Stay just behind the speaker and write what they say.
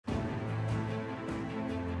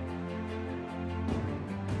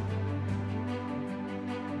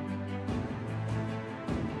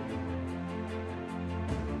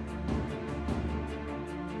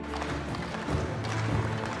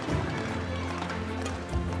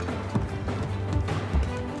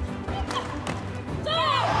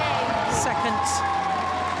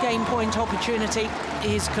game point opportunity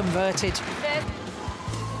is converted.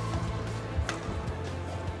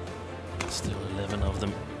 Still 11 of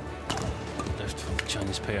them left for the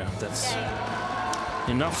Chinese pair. That's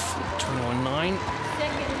enough. 21-9.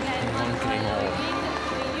 And one game all.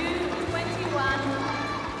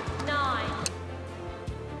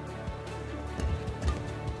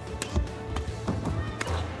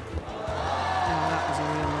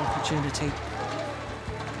 Opportunity.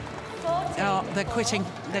 Oh, they're quitting.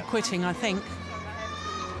 They're quitting, I think. Do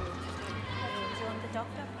you want the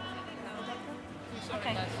doctor?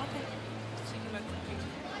 Okay, okay.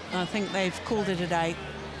 I think they've called it a day.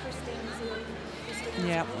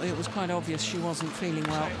 Yeah, it was quite obvious she wasn't feeling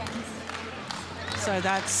well. So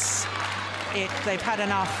that's it. They've had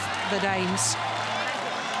enough, the Danes.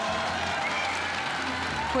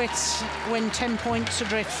 Quit when 10 points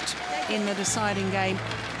adrift in the deciding game.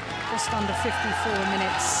 Just under 54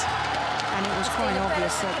 minutes, and it was quite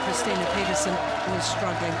obvious that Christinna Pedersen was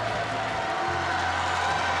struggling.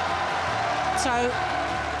 So,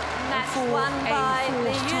 for a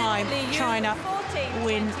fourth time, China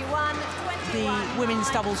win the women's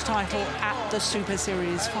doubles title at the Super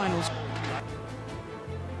Series finals.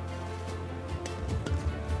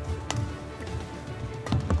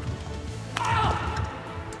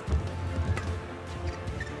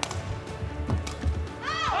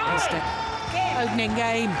 Opening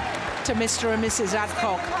game to Mr. and Mrs.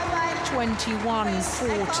 Adcock,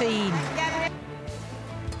 21-14.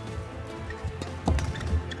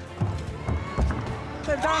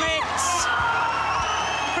 They've done it!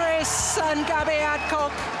 Chris and Gabby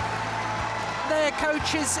Adcock. Their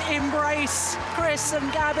coaches embrace. Chris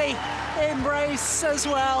and Gabby embrace as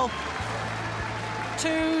well.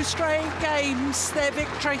 2 straight games, their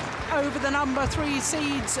victory over the number 3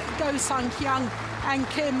 seeds, Hyun and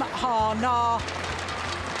Kim Ha-na.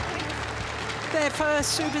 Their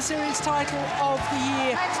first Super Series title of the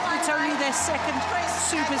year. It's only their second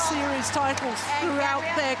Super Series title throughout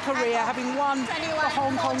their career, having won the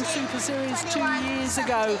Hong Kong Super Series 2 years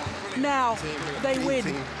ago. Now they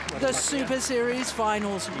win the Super Series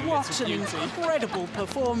finals. What an incredible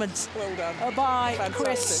performance by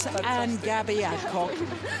Chris and Gabby Adcock.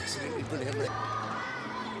 Absolutely brilliant.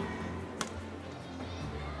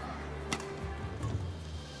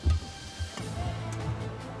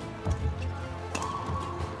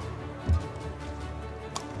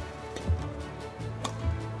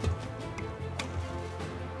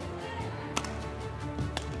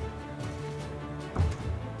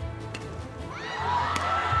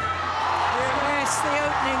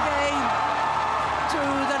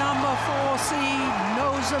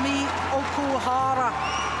 Nozomi Okuhara,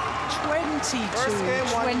 22-20.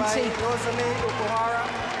 Nozomi Okuhara.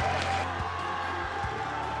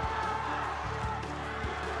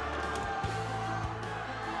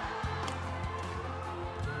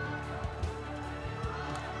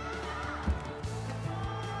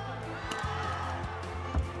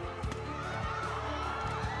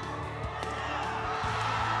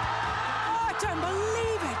 I don't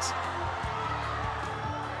believe it.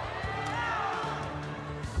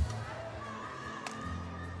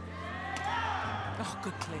 Oh,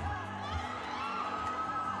 good clear.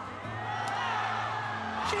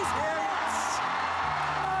 She's hit!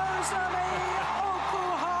 Nozomi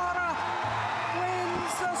Okuhara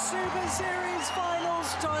wins the Super Series finals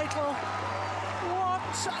title.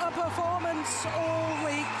 What a performance all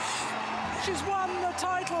week. She's won the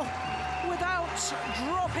title without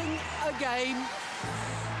dropping a game.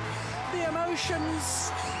 The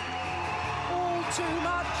emotions all too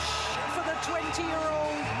much for the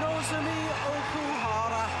 20-year-old Nozomi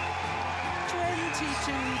Okuhara.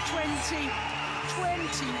 22-20,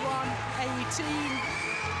 21-18,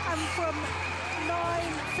 and from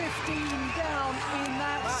 9-15 down in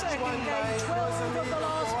that second game, 12 of the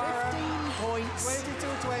last 15 points.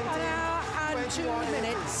 22-20. An hour and 2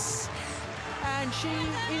 minutes, and she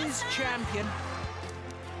is champion.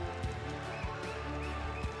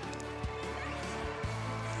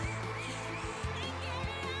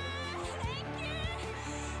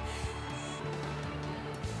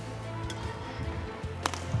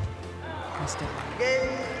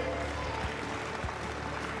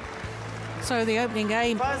 So the opening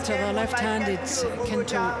game to the left-handed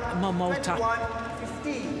Kento Momota.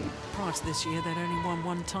 Prior to this year, they'd only won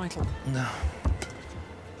 1 title. No.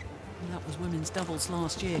 And that was women's doubles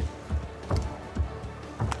last year.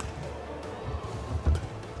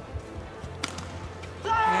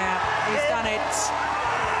 Yeah, he's done it.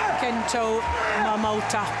 Kento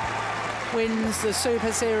Momota wins the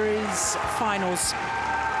Super Series finals.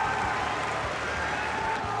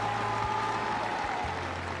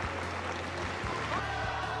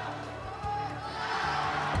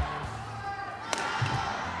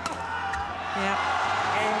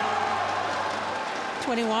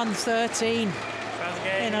 21-13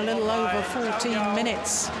 in a little over 14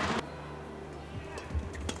 minutes.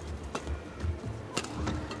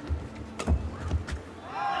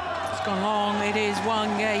 It's gone long. It is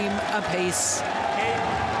one game apiece.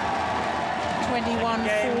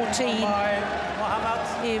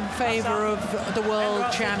 21-14 in favor of the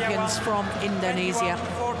world champions from Indonesia.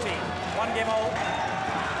 1 game all.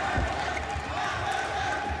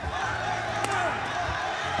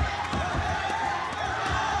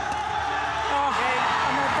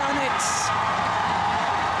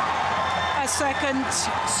 Second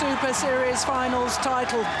Super Series finals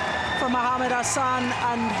title for Mohammad Ahsan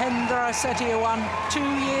and Hendra Setiawan 2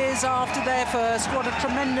 years after their first. What a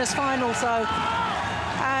tremendous final, though.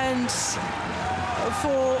 And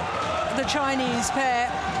for the Chinese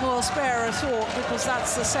pair, we'll spare a thought, because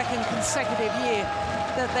that's the second consecutive year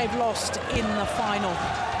that they've lost in the final.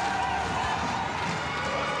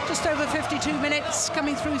 Just over 52 minutes,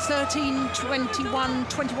 coming through 13-21,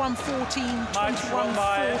 21-14,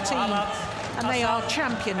 21-14. And they are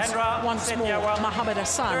champions Hendra once more, Setiawan, Mohammad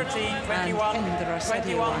Ahsan 30, and 21, Hendra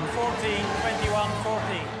Setiawan. 21-14,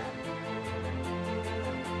 21-14.